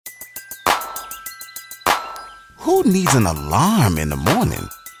Who needs an alarm in the morning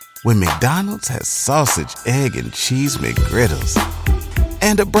when McDonald's has sausage, egg, and cheese McGriddles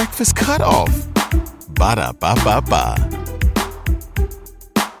and a breakfast cutoff? Ba-da-ba-ba-ba.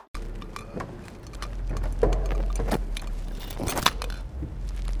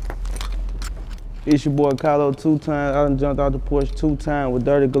 It's your boy Kato2x. I done jumped out the porch 2 times with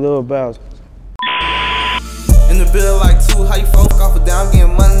dirty glove bouts. In the building like two, how you fuck off or down?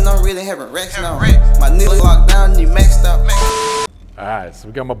 Getting money, I'm really having racks now. My niggas locked down, need maxed out. Alright, so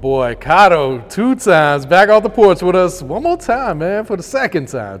we got my boy Kato2x back off the porch with us one more time, man, for the second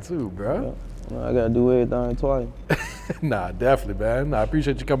time too, bro. Yeah. I gotta do everything twice. Nah, definitely, man. I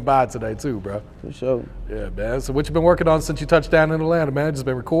appreciate you coming by today too, bro. For sure. Yeah, man. So what you been working on since you touched down in Atlanta, man? Just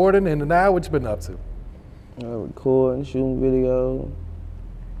been recording, and now what you been up to? Recording, shooting videos,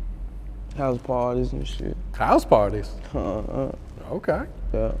 house parties and shit. House parties? Okay.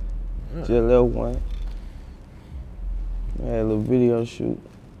 Yeah. Just left one. I had a little video shoot.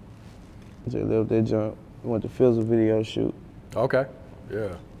 Just left that jump. Went to Fizzle video shoot. Okay.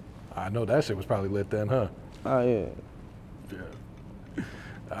 Yeah. I know that shit was probably lit then, huh? Oh, yeah. Yeah.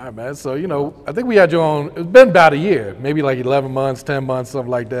 All right, man. So, you know, I think we had you on, it's been about a year, maybe like 11 months, 10 months,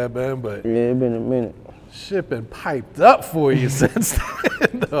 something like that, man. But yeah, it's been a minute. Shit been piped up for you since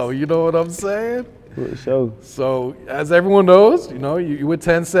then, though. You know what I'm saying? For sure. So, as everyone knows, you know, you with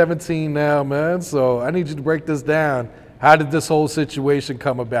 1017 now, man. So, I need you to break this down. How did this whole situation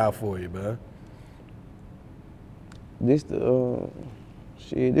come about for you, man? This the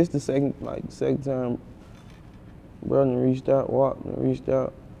second time brother reached out, walked and reached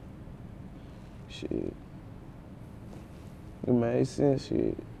out. Shit. It made sense,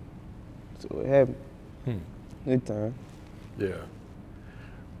 shit. So it happened. This time. Yeah.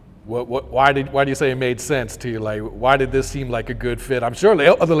 Why do you say it made sense to you? Like, why did this seem like a good fit? I'm sure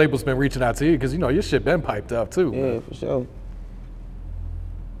other labels been reaching out to you because, you know, your shit been piped up too. Yeah, man. for sure.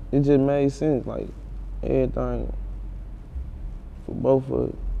 It just made sense, like, everything for both of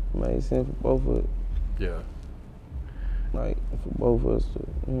us. Made sense for both of us. Yeah. Like, for both of us to,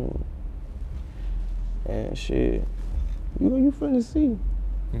 you know. And shit, you finna see.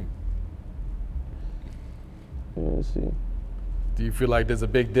 You finna see. Do you feel like there's a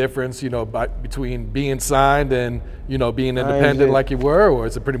big difference, you know, between being signed and, you know, being independent like you were, or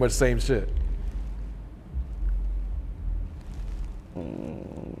is it pretty much the same shit?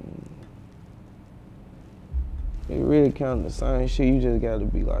 It really kind of the same shit. You just gotta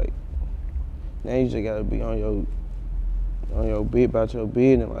be like, now you just gotta be on your bit about your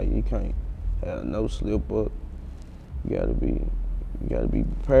business. Like, you can't have no slip up. You gotta be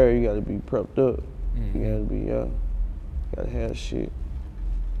prepared. You gotta be prepped up. You gotta be gotta have shit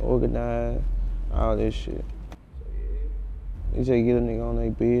organized, all that shit. You just get a nigga on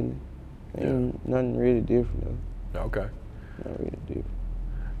their business. Ain't nothing really different though. Okay. Not really different.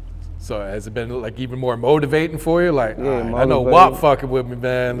 So has it been like even more motivating for you? Like, Yeah, I know WAP fucking with me,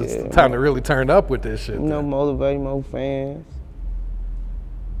 man. It's Yeah, time to really turn up with this shit. You know, motivating more fans,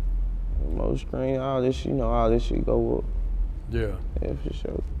 more screen, all this shit, you know, all this shit go up. Yeah. Yeah, for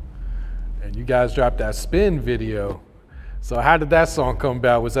sure. And you guys dropped that Spin video. So how did that song come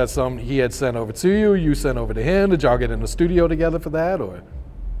about? Was that something he had sent over to you? You sent over to him? Did y'all get in the studio together for that, or?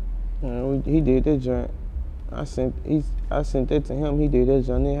 He did that joint. I sent that to him. He did that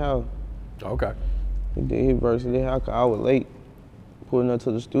joint in the house. Okay. He did his verse in the house 'cause I was late pulling up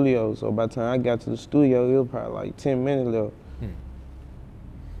to the studio. So by the time I got to the studio, it was probably like 10 minutes left.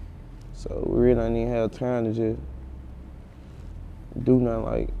 So we really didn't even have time to just do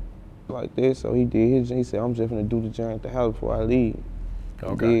nothing like that. So he did his. He said, "I'm just gonna do the joint at the house before I leave."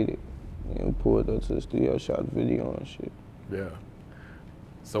 Okay. He did it. And we pulled up to the studio, shot the video and shit. Yeah.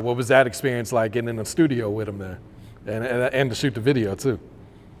 So what was that experience like getting in the studio with him there, and to shoot the video too?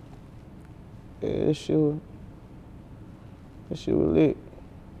 Yeah, that shit was lit.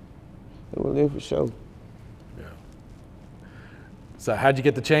 It was lit for sure. Yeah. So how'd you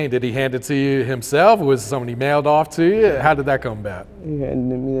get the chain? Did he hand it to you himself, or was it somebody mailed off to you? How did that come about? He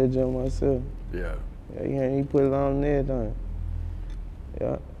handed me that jump myself. Yeah. Yeah, he put it on and everything.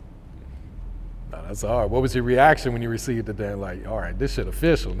 Yeah. No, that's hard. What was your reaction when you received it then? Like, all right, this shit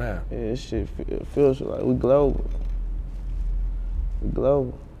official now. Yeah, this shit feels like we global. We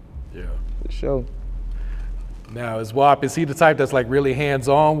global. Yeah. For sure. Now, is he the type that's like really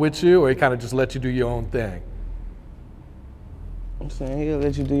hands-on with you, or he kind of just let you do your own thing? I'm saying he'll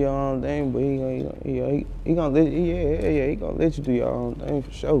let you do your own thing, but he gonna let you do your own thing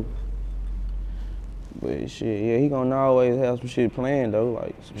for sure. But shit, yeah, he gonna always have some shit planned though,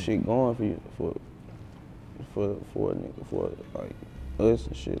 like some shit going for you, for a nigga, for like us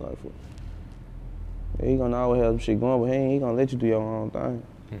and shit, like for, he gonna always have some shit going, but he gonna let you do your own thing.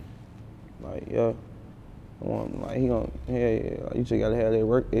 Like, yeah. Like, he gonna, like, you just gotta have that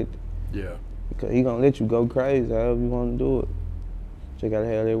work ethic. Yeah. Because he gonna let you go crazy however you wanna do it. Just gotta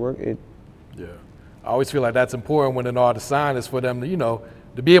have that work ethic. Yeah. I always feel like that's important when an artist signs is for them to, you know,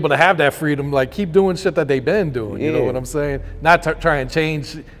 to be able to have that freedom, like keep doing shit that they've been doing. You know what I'm saying? Not try and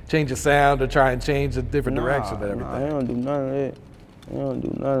change your sound or try and change a different direction and everything. Nah, he don't do none of that. He don't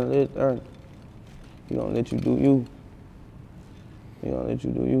do none of that. He gonna let you do you. He gonna let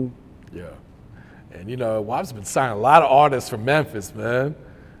you do you. Yeah. And you know, Wap's been signing a lot of artists from Memphis, man.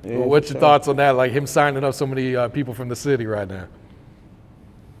 Yeah, Well, what's your thoughts on that? Like him signing up so many people from the city right now?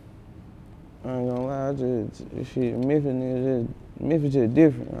 I ain't gonna lie, shit, Memphis just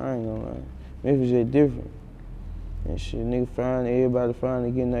different. I ain't gonna lie. Memphis just different. And shit, nigga everybody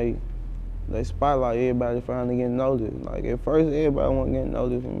finally getting they spotlight, everybody finally getting noticed. Like at first, everybody wasn't getting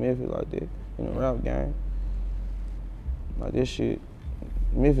noticed in Memphis like that, in the rap game. Like this shit,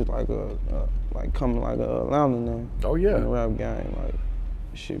 Memphis like coming like Atlanta now. Oh yeah. In the rap game, like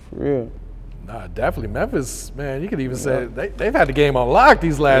shit for real. Nah, definitely Memphis, man. You could even say they've had the game on lock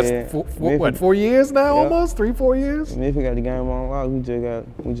these last 4 years now, almost 3-4 years. Memphis got the game on lock. We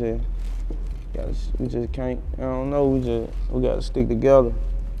just can't. I don't know. We got to stick together.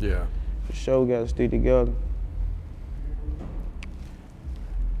 Yeah. For sure, we got to stick together.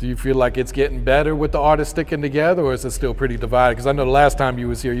 Do you feel like it's getting better with the artists sticking together, or is it still pretty divided? Because I know the last time you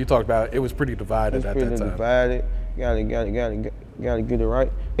was here, you talked about it was pretty divided at that time. It's pretty divided. Gotta get it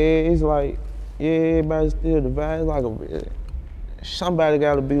right. It's like, everybody's still divided. Like somebody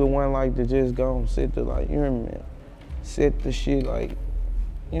gotta be the one like to just go and sit the like, you hear me, man? Set the shit like,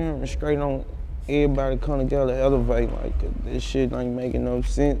 you hear me, straight on. Everybody come together, elevate. Like this shit ain't making no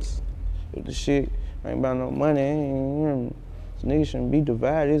sense. If the shit ain't about no money, you hear me? So niggas shouldn't be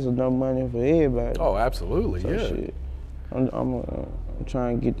divided. There's enough money for everybody. Oh, absolutely, So yeah. Shit, I'm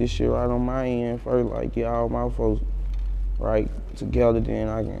trying to get this shit right on my end first. Like get all my folks right together, then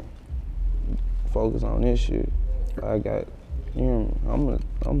I can focus on this shit. I got, you hear me? I'm gonna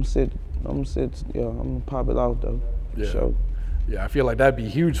pop it off though. Yeah. So, yeah, I feel like that'd be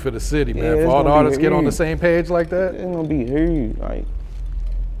huge for the city, man. Yeah, If it's all the gonna be artists get on the huge. same page like that. it's gonna be huge. Like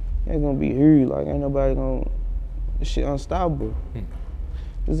it's gonna be huge. Like ain't nobody gonna. This shit unstoppable.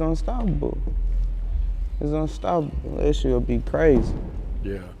 It's unstoppable. It's unstoppable. That shit'll be crazy.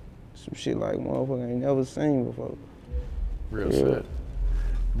 Yeah. Some shit like motherfucker ain't never seen before. Real shit.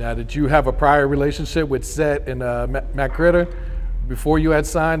 Now, did you have a prior relationship with Set and Matt Critter before you had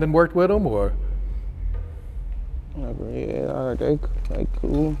signed and worked with them, or? Like, yeah, they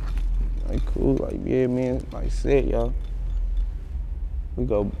cool. They cool. Like, yeah, man, like Set, y'all. We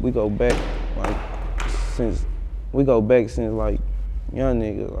go back since like young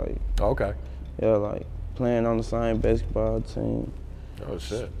niggas, like. Okay. Yeah, like playing on the same basketball team. Oh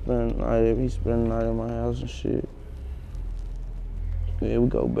shit. He spent the night at my house and shit. Yeah, we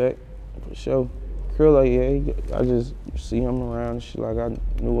go back for sure. Krill, like, yeah, I just see him around and shit. Like I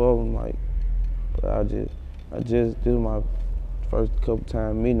knew of him, like, but this was my first couple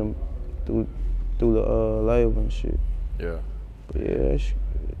times meeting him through the label and shit. Yeah. But yeah,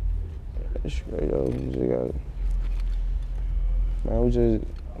 that's straight up. We just got, man, we just,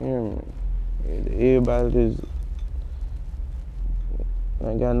 you know, everybody just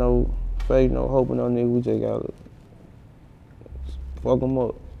ain't got no faith, no hope in no nigga. We just gotta fuck them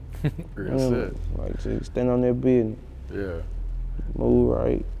up. Real shit. Like, just stand on their business. Yeah. Move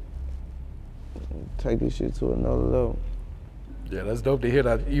right. Take this shit to another level. Yeah, that's dope to hear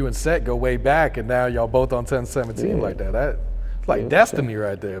that you and Set go way back, and now y'all both on 10-17 like that. It's like destiny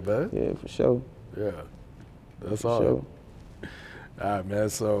right there, bud. Yeah, for sure. Yeah, that's For all. sure. All right, man.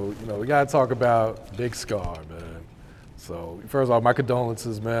 So we gotta talk about Big Scar, man. So first of all, my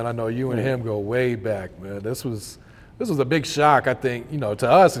condolences, man. I know you and him go way back, man. This was a big shock, I think, to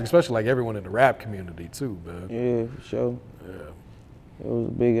us, and especially like everyone in the rap community too, man. Yeah, for sure. Yeah. It was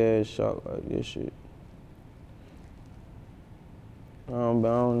a big ass shock, like this shit. I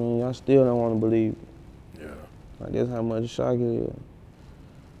still don't want to believe it. Yeah. Like that's how much shock it is.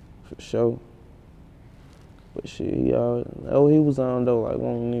 For sure. But shit, he was on though, like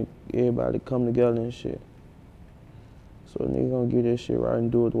wanting everybody to come together and shit. So a nigga gonna get this shit right and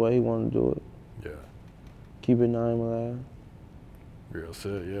do it the way he wanna do it. Yeah. Keep his name alive. Real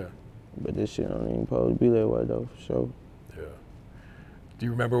shit, yeah. But this shit don't even supposed to be that way though, for sure. Yeah. Do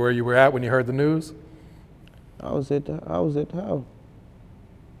you remember where you were at when you heard the news? I was at the house.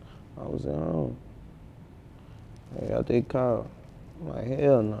 I was at home. I got that call. I'm like,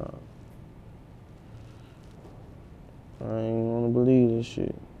 hell no. I ain't wanna believe this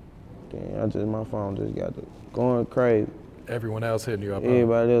shit. Then my phone just got to going crazy. Everyone else hitting you up.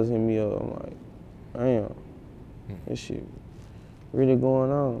 Everybody else hit me up. I'm like, damn, this shit really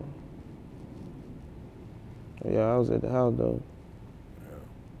going on. Yeah, I was at the house though.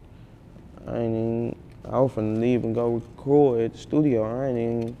 Yeah. I was finna leave and go record at the studio. I ain't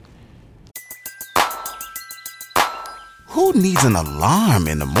even. Who needs an alarm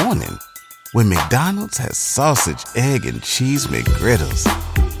in the morning when McDonald's has sausage, egg, and cheese McGriddles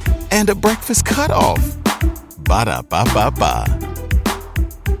and a breakfast cutoff? Ba-da-ba-ba-ba.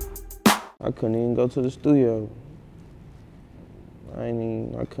 I couldn't even go to the studio. I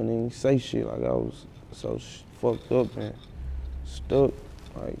couldn't even say shit. Like I was so fucked up and stuck.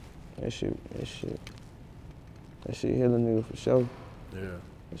 Like that shit hit a nigga for sure. Yeah.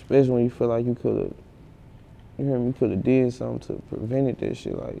 Especially when you feel like you could have did something to prevent that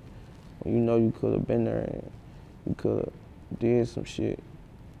shit. Like when you know you could have been there and you could have did some shit.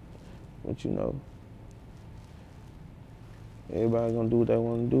 But you know, everybody gonna do what they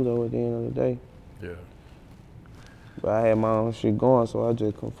want to do though at the end of the day. Yeah. But I had my own shit going, so I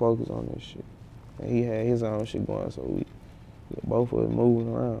just couldn't focus on this shit. And he had his own shit going, so we both of us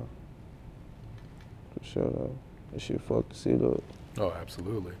moving around. For sure though. That shit fucked the shit up. Oh,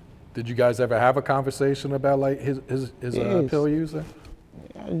 absolutely. Did you guys ever have a conversation about like his Yes. pill using?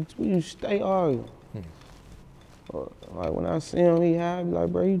 We stay arguing. Or, like when I see him, he high, I be like,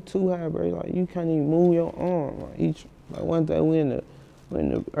 bro, you too high, bro. Like you can't even move your arm. Like one day we in the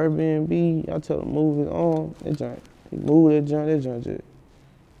Airbnb, I tell him to move his arm. He moved that joint just.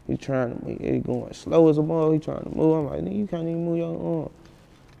 He trying to he going slow as a ball. He trying to move. I'm like, nigga, you can't even move your arm.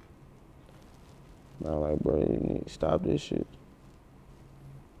 And I'm like, bro, you need to stop this shit.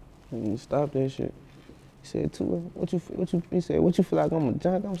 You need to stop that shit. He said, too, he said, what you feel like I'm a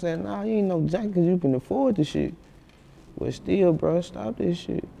junk? I'm saying, nah, you ain't no junk because you can afford the shit. But still, bro, stop this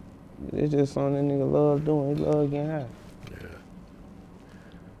shit. It's just something that nigga love doing. He love getting high. Yeah.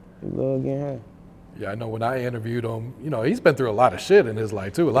 He love getting high. Yeah, I know when I interviewed him, you know, he's been through a lot of shit in his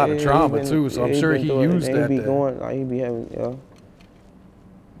life too, a lot of trauma too, so I'm sure he used that. He be going, like, he be having,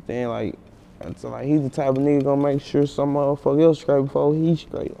 Then, like, so, like, he's the type of nigga gonna make sure some motherfucker else straight before he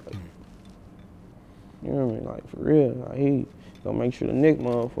straight, like. You know what I mean? Like, for real. Like, he gonna make sure the next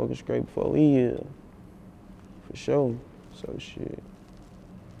motherfucker straight before he is. For sure. So, shit.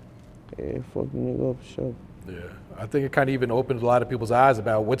 Yeah, fuck the nigga up for sure. Yeah, I think it kind of even opened a lot of people's eyes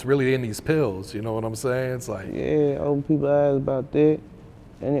about what's really in these pills, you know what I'm saying? It's like... Yeah, open people's eyes about that.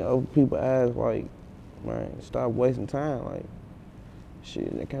 And it open people's eyes like, man, stop wasting time. Like,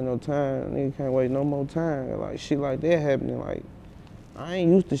 shit, there can't no time. Nigga can't wait no more time. Like, shit like that happening. Like, I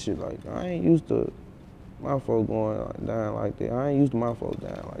ain't used to shit like that. I ain't used to my folk going like, down like that. I ain't used to my folk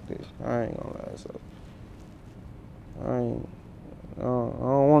down like this. I ain't gonna lie, so. I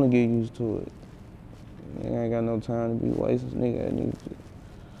don't want to get used to it. Nigga ain't got no time to be wasting. Nigga need to,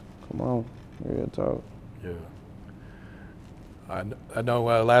 come on, real talk. Yeah. I know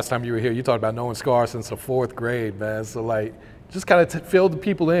last time you were here, you talked about knowing Scar since the 4th grade, man. So like, just kind of fill the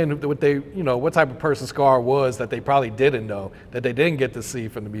people in with what type of person Scar was that they probably didn't know, that they didn't get to see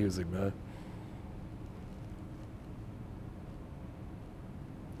from the music, man.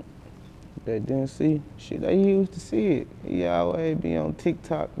 They didn't see shit. They used to see it. He always be on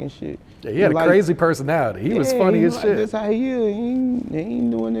TikTok and shit. Yeah, he had a crazy personality. He was funny as shit. That's how he is. He ain't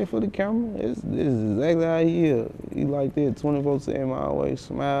doing that for the camera. This is exactly how he is. He like that 24/7, always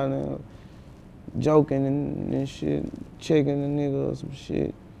smiling and joking and shit, checking the nigga or some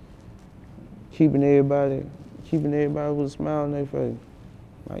shit. Keeping everybody with a smile on their face.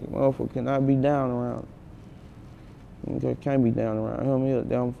 Like, motherfucker cannot be down around him. You can't be down around him. He a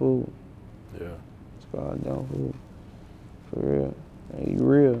dumb fool. Yeah. It's called dumb fool. For real. And he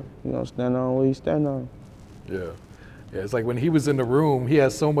real. You gonna stand on what he stand on. Yeah. Yeah, it's like when he was in the room, he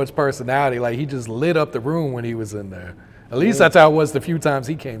has so much personality. Like, he just lit up the room when he was in there. At least that's how it was the few times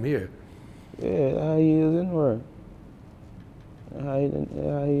he came here. Yeah, that's how he is in the world. That's how he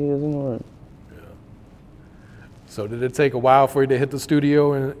is in the world. Yeah. So did it take a while for you to hit the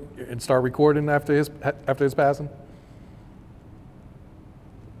studio and start recording after his passing?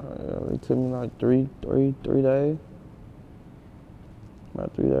 It took me like three days.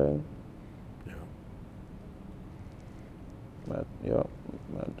 About 3 days. Yeah. About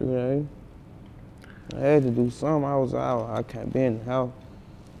 3 days. I had to do something. I was out. I can't be in the house.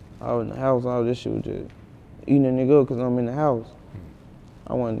 I was in the house. All this shit was just eating a nigga up because I'm in the house.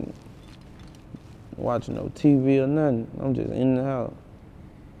 I wasn't watching no TV or nothing. I'm just in the house.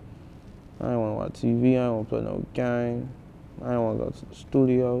 I didn't want to watch TV. I didn't want to play no game. I didn't want to go to the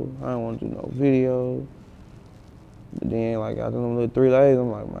studio. I didn't want to do no video. But then, like, after them little 3 days,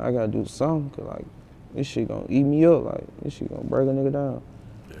 I'm like, man, I gotta do something, cause like, this shit gonna eat me up, like, this shit gonna break a nigga down.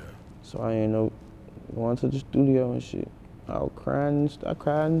 Yeah. So I ended up going to the studio and shit. I was crying, I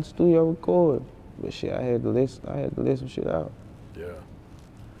cried in the studio record. But shit, I had to let some shit out. Yeah.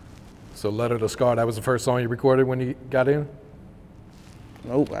 So Letter to Scar, that was the first song you recorded when you got in?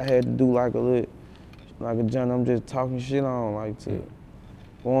 Nope, I had to do like a John I'm just talking shit on, like to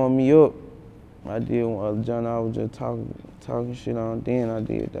warm me up. I did one John I was just talking shit on, then I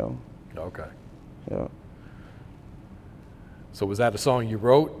did though. Okay. Yeah. So was that a song you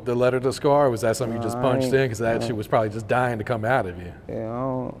wrote, The Letter to Scar, or was that something you just punched in? Because that shit was probably just dying to come out of you. Yeah,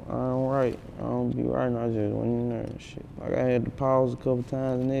 I don't write. I don't be writing, I just went in there and shit. Like I had to pause a couple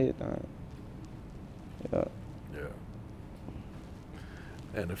times and everything. Yeah. Yeah.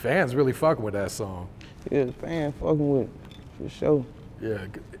 And the fans really fucking with that song. Yeah, the fan fucking with it, for sure. Yeah.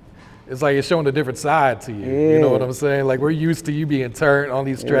 It's like it's showing a different side to you. Yeah. You know what I'm saying? Like we're used to you being turned on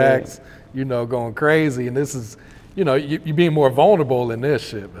these tracks, you know, going crazy. And this is, you know, you being more vulnerable in this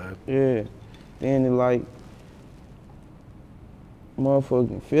shit, man. Yeah. Then it like, motherfucker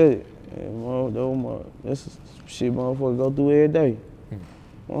can feel it. And this is shit motherfucker go through every day.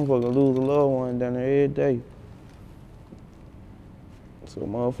 Motherfucker lose a loved one down there every day. So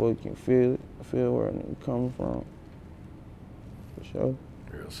motherfucker can feel it, feel where it coming from. For sure.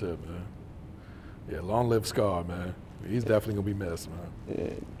 Real shit, man. Yeah, long live Scar, man. He's definitely gonna be missed, man.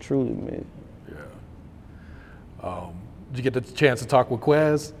 Yeah, truly, man. Yeah. Did you get the chance to talk with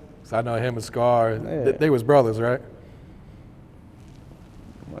Quez? 'Cause I know him and Scar, Yeah. they was brothers, right?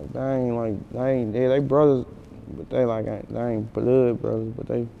 Like they brothers, but they ain't blood brothers, but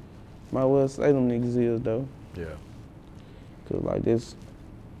they might well say them niggas is though. Yeah. Cause like this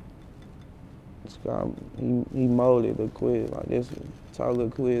guy, he molded the Quiz, like this talk little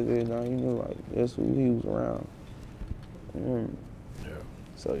Quiz everything, you know, like that's who he was around. Yeah.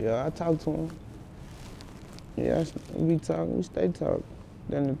 So yeah, I talked to him. Yeah, we talking, we stay talking.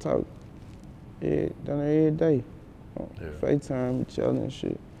 Then to talk, yeah, done every day. Yeah. FaceTime each other and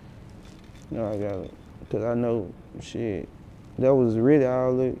shit. You know, I got it. Cause I know shit, that was really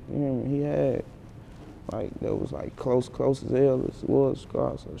all that, you know, he had. Like, that was like close as hell as it was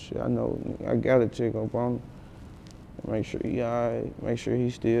Scar. So shit, I know, I gotta check up on him. Make sure he all right, make sure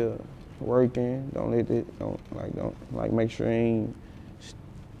he's still working. Don't make sure he ain't,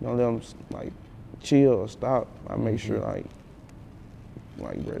 don't let him like chill or stop. I make sure like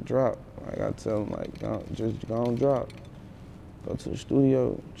bro, drop. Like I tell him like, just go and drop. Go to the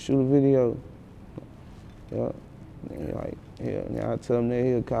studio, shoot a video. Yeah. And now I tell him that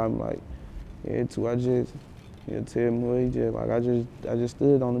he'll call me like, yeah, he'll tell me what he just, like I just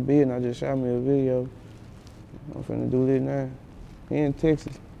stood on the bed and I just shot me a video. I'm finna do this now. He in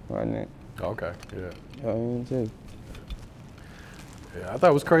Texas right now. Okay, yeah. Yeah, he in Texas. Yeah, I thought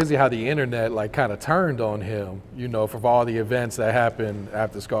it was crazy how the internet like kind of turned on him, you know, for all the events that happened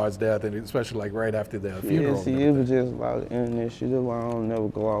after Scar's death, and especially like right after the funeral. Yeah, see, it was just a lot of internet shit. That's why I don't never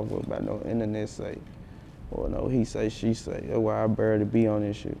go off with about no internet say, or no he say, she say. That's why I barely be on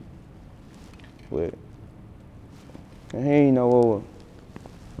this shit. But and he ain't know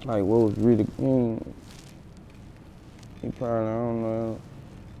what was really, he probably, I don't know,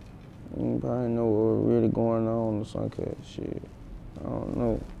 he probably know what was really going on or some kind of shit. I don't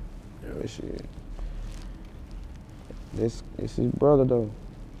know. Yeah. But shit. This his brother though.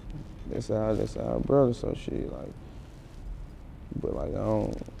 That's our brother, so shit, like, but like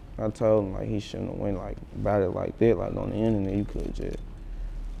I told him like he shouldn't have went like about it like that, like on the internet. You could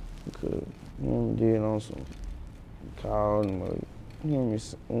did on some call and like, when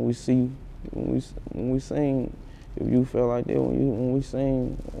we sing, if you feel like that when we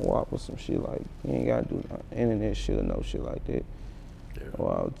sing WAP or some shit, like you ain't gotta do internet shit or no shit like that. Yeah.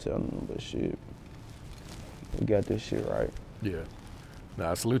 Or I was telling them, but shit, we got this shit right. Yeah.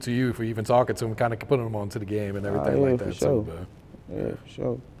 Nah, salute to you for even talking to him, kind of putting him onto the game and everything yeah, like for that sure. too, man. Yeah, for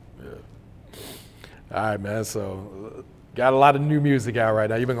sure. Yeah. All right, man. So, got a lot of new music out right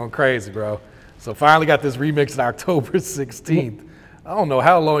now. You've been going crazy, bro. So, finally got this remix on October 16th. I don't know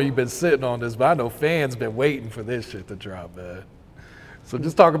how long you've been sitting on this, but I know fans been waiting for this shit to drop, man. So,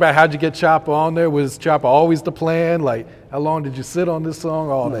 just talk about how'd you get Chopper on there? Was Chopper always the plan? Like, how long did you sit on this song?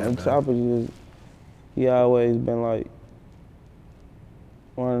 All that, man. Chopper he always been like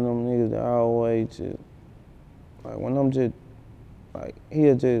one of them niggas that always just, like when I'm just, like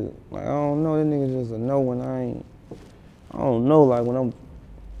he'll just, like I don't know, that nigga just a know when I don't know, like when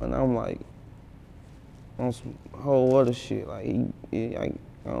I'm like on some whole other shit, like I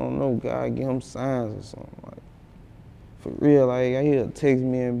don't know, God give him signs or something, like for real, like he'll text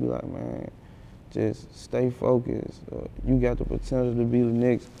me and be like, man, just stay focused. You got the potential to be the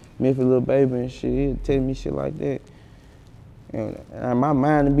next Memphis Lil Baby and shit. He'll tell me shit like that. And my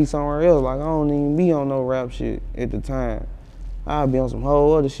mind to be somewhere else. Like, I don't even be on no rap shit at the time. I'll be on some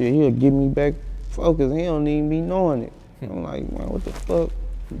whole other shit. He'll get me back focused. He don't even be knowing it. I'm like, man, what the fuck?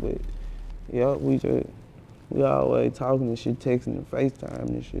 But, yeah, we always talking and shit, texting and FaceTime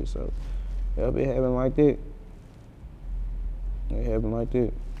and shit. So, yeah, it happened like that. It happened like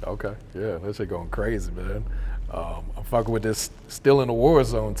that. Okay, yeah, that shit going crazy, man. I'm fucking with this Still in the War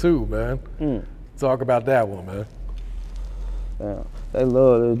Zone too, man. Talk about that one, man. Yeah, they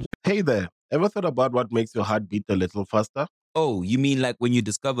love it. Hey there, ever thought about what makes your heart beat a little faster? Oh, you mean like when you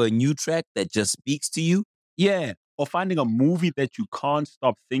discover a new track that just speaks to you? Yeah, or finding a movie that you can't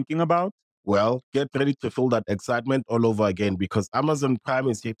stop thinking about? Well, get ready to feel that excitement all over again because Amazon Prime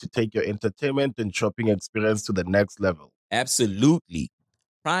is here to take your entertainment and shopping experience to the next level. Absolutely.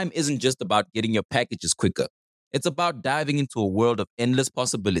 Prime isn't just about getting your packages quicker. It's about diving into a world of endless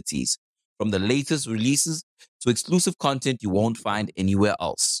possibilities, from the latest releases to exclusive content you won't find anywhere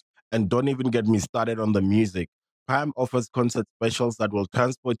else. And don't even get me started on the music. Prime offers concert specials that will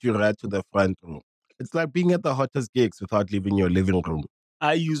transport you right to the front room. It's like being at the hottest gigs without leaving your living room.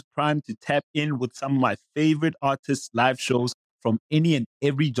 I use Prime to tap in with some of my favorite artists' live shows from any and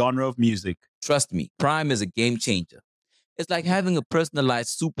every genre of music. Trust me, Prime is a game changer. It's like having a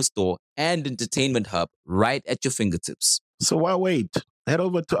personalized superstore and entertainment hub right at your fingertips. So why wait? Head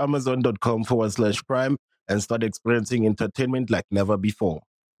over to amazon.com/prime and start experiencing entertainment like never before.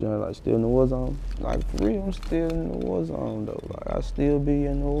 Like, still in the war zone. Like, for real, I'm still in the war zone, though. Like, I still be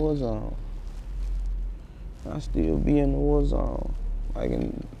in the war zone. I still be in the war zone.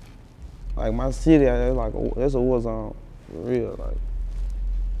 Like my city, that's a war zone, for real. Like,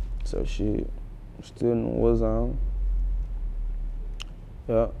 so shit, I'm still in the war zone.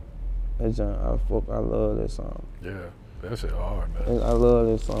 Yeah, that joint, I love that song. Yeah, that shit hard, man. I love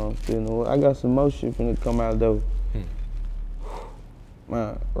that song, still in the war. I got some more shit finna come out though.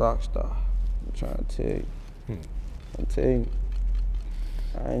 Man, Rockstar, I'm trying to tell you. I'm telling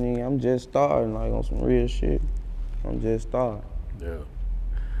you, I'm just starting, like, on some real shit. I'm just starting. Yeah.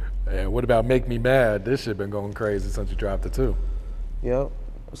 And what about Make Me Mad? This shit been going crazy since you dropped it too. Yep,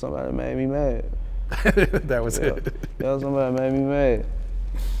 somebody made me mad. That was it. Yep, somebody made me mad.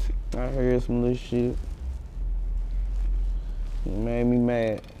 I heard some little shit. It made me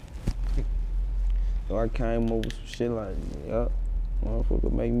mad. So I came up with some shit like, yep,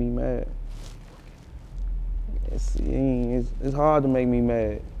 motherfucker make me mad. It's hard to make me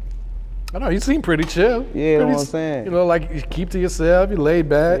mad. I know, you seem pretty chill. Yeah, that's what I'm saying. You know, like, you keep to yourself, you laid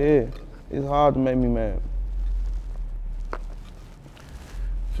back. Yeah, it's hard to make me mad.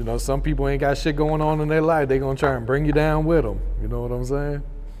 You know, some people ain't got shit going on in their life. They gonna try and bring you down with them. You know what I'm saying?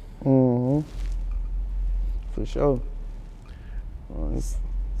 For sure.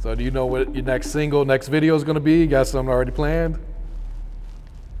 So do you know what your next video is gonna be? You got something already planned?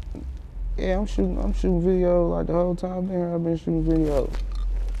 Yeah, I'm shooting video like the whole time I've been shooting videos.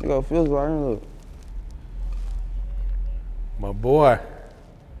 You go feels like look. My boy.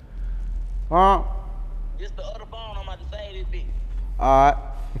 Huh? It's the other phone. I'm about to say this bitch. All right.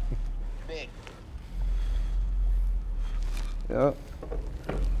 Bet. Yep.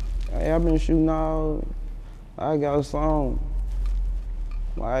 Hey, I've been shooting all. I got a song.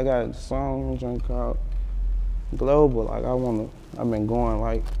 Like, I got a song called Global. Like, I've been going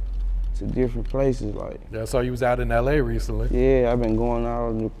like to different places. Like, Yeah, I saw you was out in LA recently. yeah, I've been going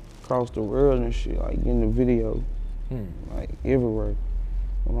out across the world and shit. Like, getting the video, like everywhere.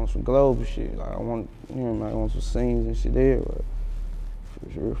 I want some global shit. Like, I want some scenes and shit everywhere.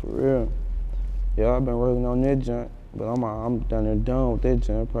 For real. Yeah, I've been working on that joint, but I'm done with that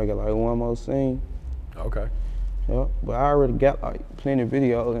joint. I probably got like one more scene. Okay. Yeah, but I already got like plenty of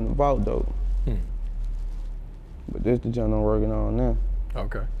videos in the vault though. But this the joint I'm working on now.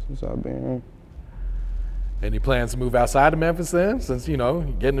 Okay. Since I've been here. Any plans to move outside of Memphis then? Since, you know,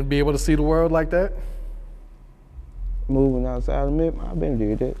 getting to be able to see the world like that? Moving outside of Memphis, I've been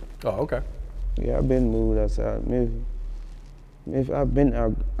did that. Oh, okay. Yeah, I've been moved outside of Memphis. I've been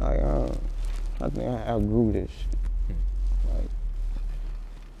out, I think I outgrew this shit.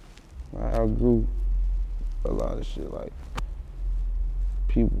 Like, I outgrew a lot of shit, like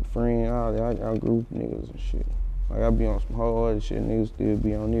people, friends, all that. I outgrew niggas and shit. Like, I be on some whole other shit, niggas still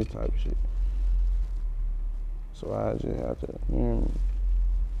be on this type of shit. So I just have to,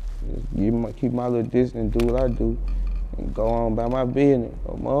 just keep my little distance, do what I do, and go on by my business.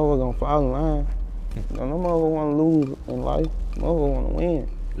 A motherfucker gonna fall in line. No motherfucker wanna lose in life. Motherfucker wanna win.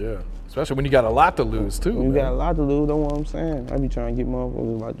 Yeah. Especially when you got a lot to lose too. When you got a lot to lose, that's what I'm saying. I be trying to get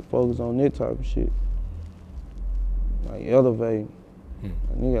motherfuckers like to focus on that type of shit. Like elevate.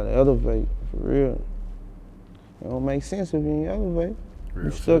 You gotta elevate, for real. It don't make sense if you ain't elevate.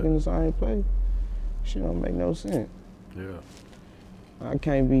 You stuck in the same place. Shit don't make no sense. Yeah. I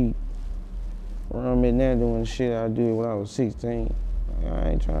can't be where I'm at now doing the shit I did when I was 16. Like,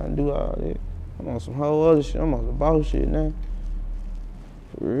 I ain't trying to do all that. I'm on some whole other shit. I'm on the boss shit now.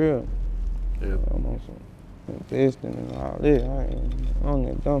 For real. Yeah. I'm on some investing and all that. I ain't on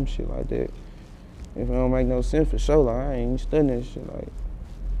that dumb shit like that. If it don't make no sense for sure, like I ain't even studying that shit, like,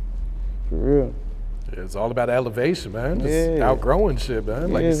 for real. Yeah, it's all about elevation, man. Just outgrowing shit,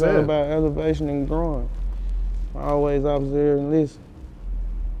 man. Like you said. It's all about elevation and growing. Always observe and listen.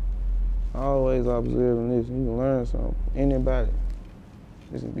 Always observe and listen. You can learn something. Anybody.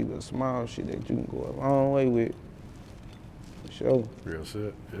 This can be the small shit that you can go a long way with. For sure. Real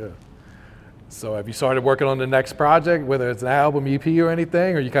shit, yeah. So have you started working on the next project, whether it's an album, EP, or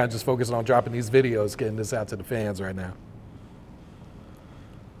anything, or you kind of just focusing on dropping these videos, getting this out to the fans right now?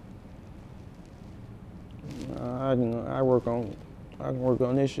 I can work on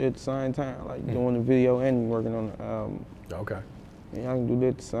this shit at the same time, like doing the video and working on the album. Okay. Yeah, I can do that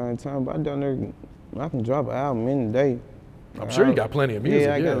at the same time, but I can drop an album in a day. I'm sure you got plenty of music.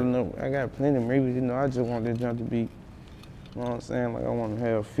 Yeah, I got plenty of music. You know, I just want that jump to be, you know what I'm saying? Like I want to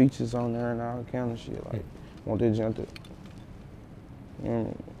have features on there and all kind of shit. Like, I want that jump to, you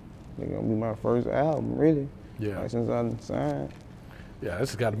know, it's gonna be my first album, really. Yeah. Like since I signed. Yeah,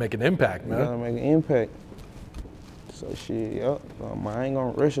 this has got to make an impact, man. Gotta make an impact. So shit, yup. I ain't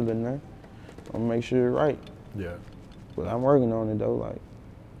gonna rush it or nothing. I'm gonna make sure it's right. Yeah. But I'm working on it though. Like,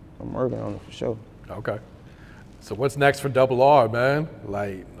 I'm working on it for sure. Okay. So what's next for Double R, man?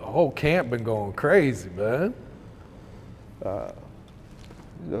 Like the whole camp been going crazy, man. You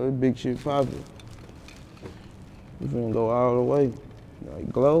know, big shit popping. We finna go all the way. Like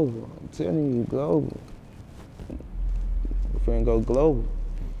global. I'm telling you, global. We finna go global.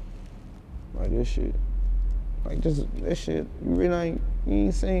 Like this shit. Like just that shit. You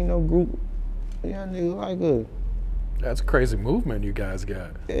ain't seen no group. Y'all niggas like us. That's a crazy movement you guys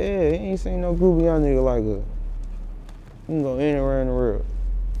got. Yeah, you ain't seen no group of y'all niggas like us. You can go anywhere in the world.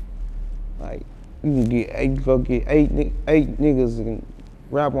 Like you can get eight niggas and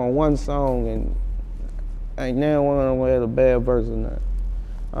rap on one song and ain't now one of them had a bad verse or not.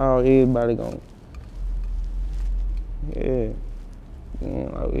 Everybody gon'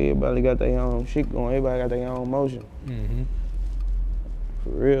 like everybody got their own shit going. Everybody got their own motion. Mm-hmm. For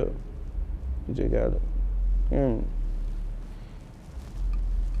real. You just gotta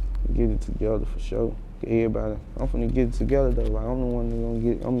get it together for sure. Get everybody. I'm finna get it together though. Like I'm the one that's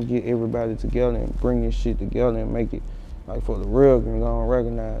I'm gonna get everybody together and bring this shit together and make it like for the real and gonna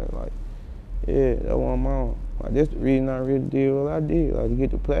recognize it. Like, yeah, that's what I'm on. Like that's the reason I really did what I did, like to get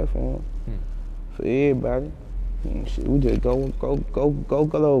the platform for everybody. And shit, we just go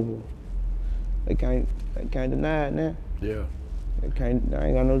global. They can't deny it now. Yeah. I ain't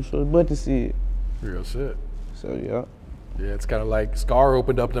got no choice but to see it. Real shit. So yeah. Yeah, it's kind of like Scar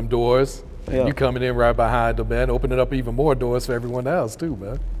opened up them doors. And you coming in right behind them, man, opening up even more doors for everyone else too,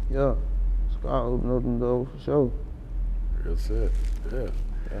 man. Yeah. Scar opened up them doors for sure. Real shit. Yeah.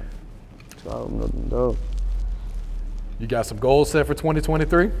 Scar opened up them doors. You got some goals set for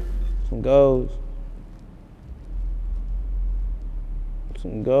 2023? Some goals.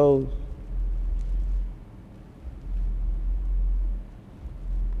 I'm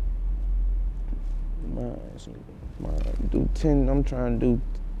trying to do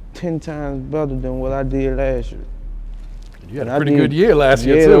 10 times better than what I did last year. You had a pretty good year last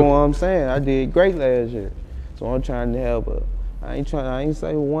year too. Yeah, that's what I'm saying. I did great last year. So I'm trying to help. I ain't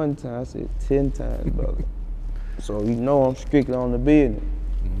say one time, I said 10 times better. So you know I'm strictly on the business.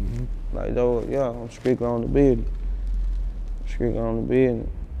 Mm-hmm. Like though, yeah, I'm strictly on the business.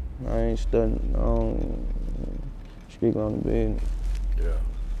 I ain't studying. Strictly on the business. Yeah.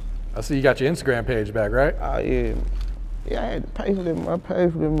 I see you got your Instagram page back, right? Oh yeah. Yeah, I had to pay for them. I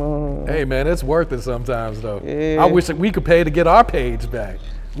paid for them. Hey man, it's worth it sometimes though. Yeah. I wish that we could pay to get our page back.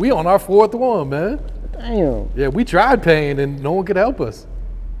 We on our 4th one, man. Damn. Yeah, we tried paying and no one could help us.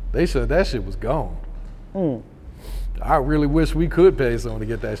 They said that shit was gone. I really wish we could pay someone to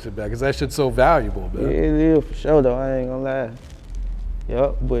get that shit back, because that shit's so valuable, man. Yeah, it is for sure though, I ain't gonna lie.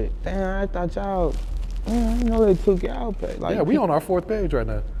 Yup, but damn, I thought y'all, I know they took y'all pay. Like, yeah, we on our 4th page right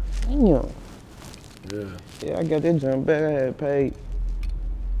now. Damn. Yeah. Yeah, I got that jump back. I had paid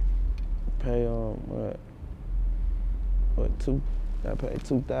I paid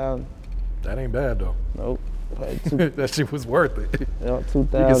 $2,000 That ain't bad though. Nope. That shit was worth it. Yeah, You 2,000.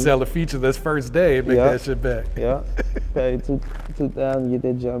 can sell a feature this first day and make Yeah. that shit back. Yeah. Paid 2,000, get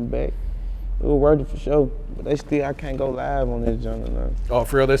that jump back. It was worth it for sure. But I can't go live on this jump or nothing. Oh,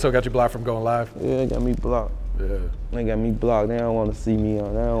 for real? They still got you blocked from going live? Yeah, they got me blocked. Yeah. They got me blocked. They don't want to see me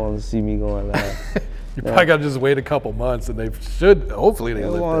on. They don't want to see me going live. You probably got to just wait a couple months, and they should. Hopefully, they They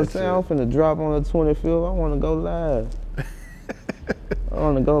lift want that to say I'm shit. finna drop on the 25th. I want to go live. I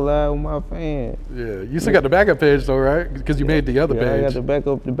want to go live with my fans. Yeah, you still got the backup page though, right? Because you made the other Yeah, I page. got the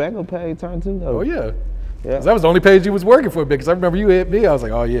backup. The backup page turned too though. Oh yeah. Yeah. 'Cause that was the only page you was working for, because I remember you hit me. I was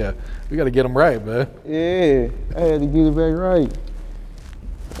like, oh yeah, we got to get them right, man. Yeah, I had to get it back right.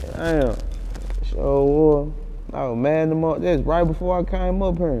 Damn. So I was mad in the motherfucker. That's right before I came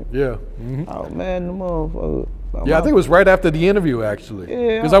up here. Yeah. I was mad in the motherfucker. Yeah, I think it was right after the interview actually.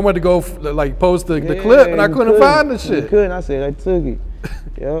 Yeah. Because I went to go post the clip and I couldn't find the You shit. couldn't. I said they took it.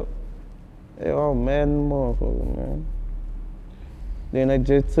 Yep. They all mad in the motherfucker, man. Then they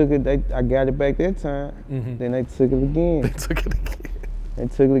just took it. I got it back that time. Then they took it again. They took it again. They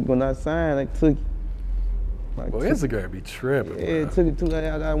took it when I signed. They took it. Like, Well, Instagram be tripping. yeah, bro. it took it too late.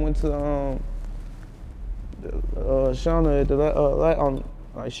 I went to Shauna at the on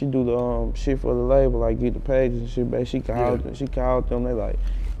like she do the shit for the label, like get the pages and shit back. She called them. They like,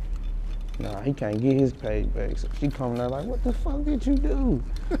 nah, he can't get his page back. So she coming out like, what the fuck did you do?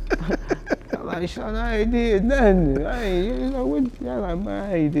 I'm like, Shauna, I ain't did nothing. I ain't, you know what? I'm like, man,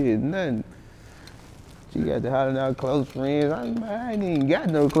 I ain't did nothing. She got to hollering out close friends. I ain't even got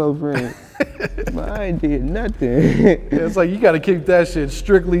no close friends. Man, I ain't did nothing. Yeah, it's like you got to keep that shit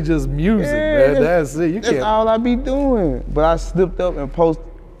strictly just music, Yeah, man. That's it. You That's can't. all I be doing. But I slipped up and posted.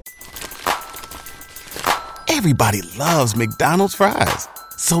 Everybody loves McDonald's fries.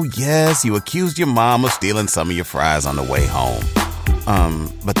 So yes, you accused your mom of stealing some of your fries on the way home.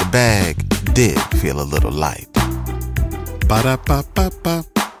 But the bag did feel a little light. Ba-da-ba-ba-ba.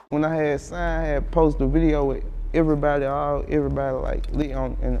 When I had signed, I had posted a video with everybody like lit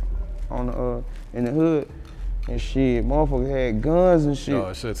in the hood and shit. Motherfuckers had guns and shit.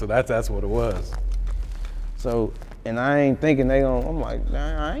 Oh shit! So that's what it was. So, and I ain't thinking they gon'. I'm like,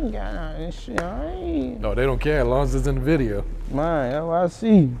 nah, I ain't got none of this shit. I ain't. No, they don't care as long as it's in the video. Mine, that's what I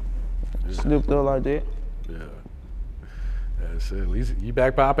see. Slipped up like that. Yeah. Yeah, shit. At least you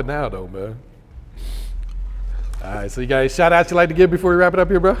back popping now, though, man. All right, so you got any shout outs you like to give before we wrap it up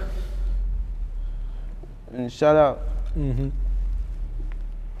here, bro? And shout out. I ain't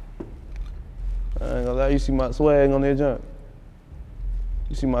gonna lie, you see my swag on that jump.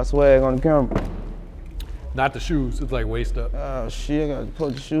 You see my swag on the camera. Not the shoes. It's like waist up. Oh shit, I gotta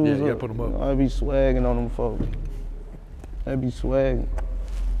put the shoes Yeah, up. you gotta put 'em up. You know, I be swagging on them folks. I be swagging.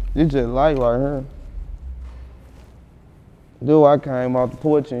 It's just light right here. Dude, I came off the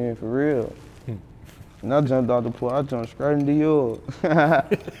porch in for real. And I jumped off the porch, I jumped straight into yours.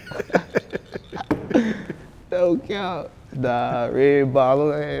 No count. Nah, red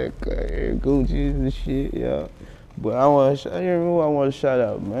bottle, and Gucci and shit, yeah. But I wanna shout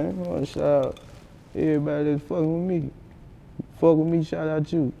out, man. I wanna shout out everybody that's fucking with me. Fuck with me, shout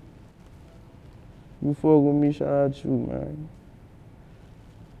out you. You fuck with me, shout out you, man.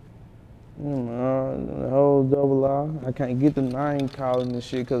 The whole double R. I can't get the name calling and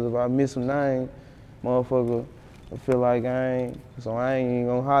shit, cause if I miss a name, motherfucker, I feel like I ain't, so I ain't even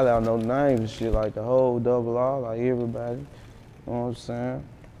gonna holler out no names and shit, like the whole double R, like everybody. You know what I'm saying?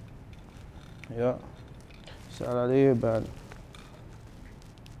 Yeah. Shout out to everybody.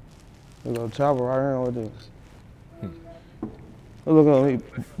 Look at Chopper right here with this. Look at him, he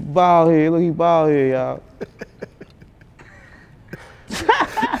bald head, look, he bald head, y'all.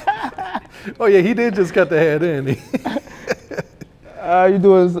 Oh yeah, he did just cut the head in. How you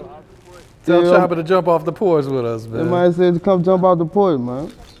doing? Tell Yeah, Chopper to jump off the porch with us, man. Somebody said to come jump out the porch,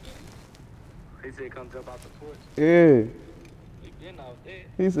 man. He said come jump out the porch. Yeah. He been out there.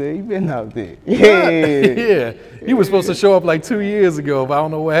 He said he been out there. Yeah. Yeah, he was supposed to show up like 2 years ago, but I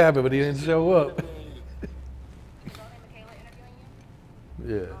don't know what happened, but he didn't show up.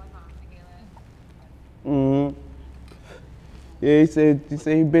 Yeah. Yeah, he said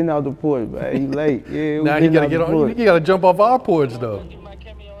he been out the porch, man. He late. Yeah, Now he gotta get on. He gotta jump off our porch though. Get my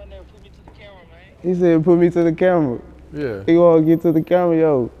cameo in there and put me to the camera, man. He said put me to the camera. Yeah. He wanna get to the camera,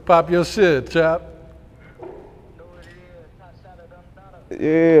 yo. Pop your shit, Chop. Know what it is. Top shot of them daughter.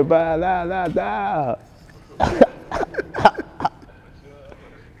 Yeah, bye, la, da.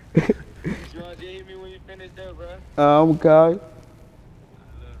 You want to hit me when you finish there, bro? I'm call you.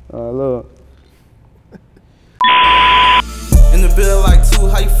 Look. In the the building like two,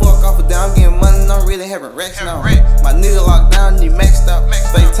 how you fuck off a day? I'm getting money, I'm really having racks now. My nigga locked down, he maxed out.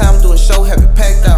 FaceTime doing show, have it packed out.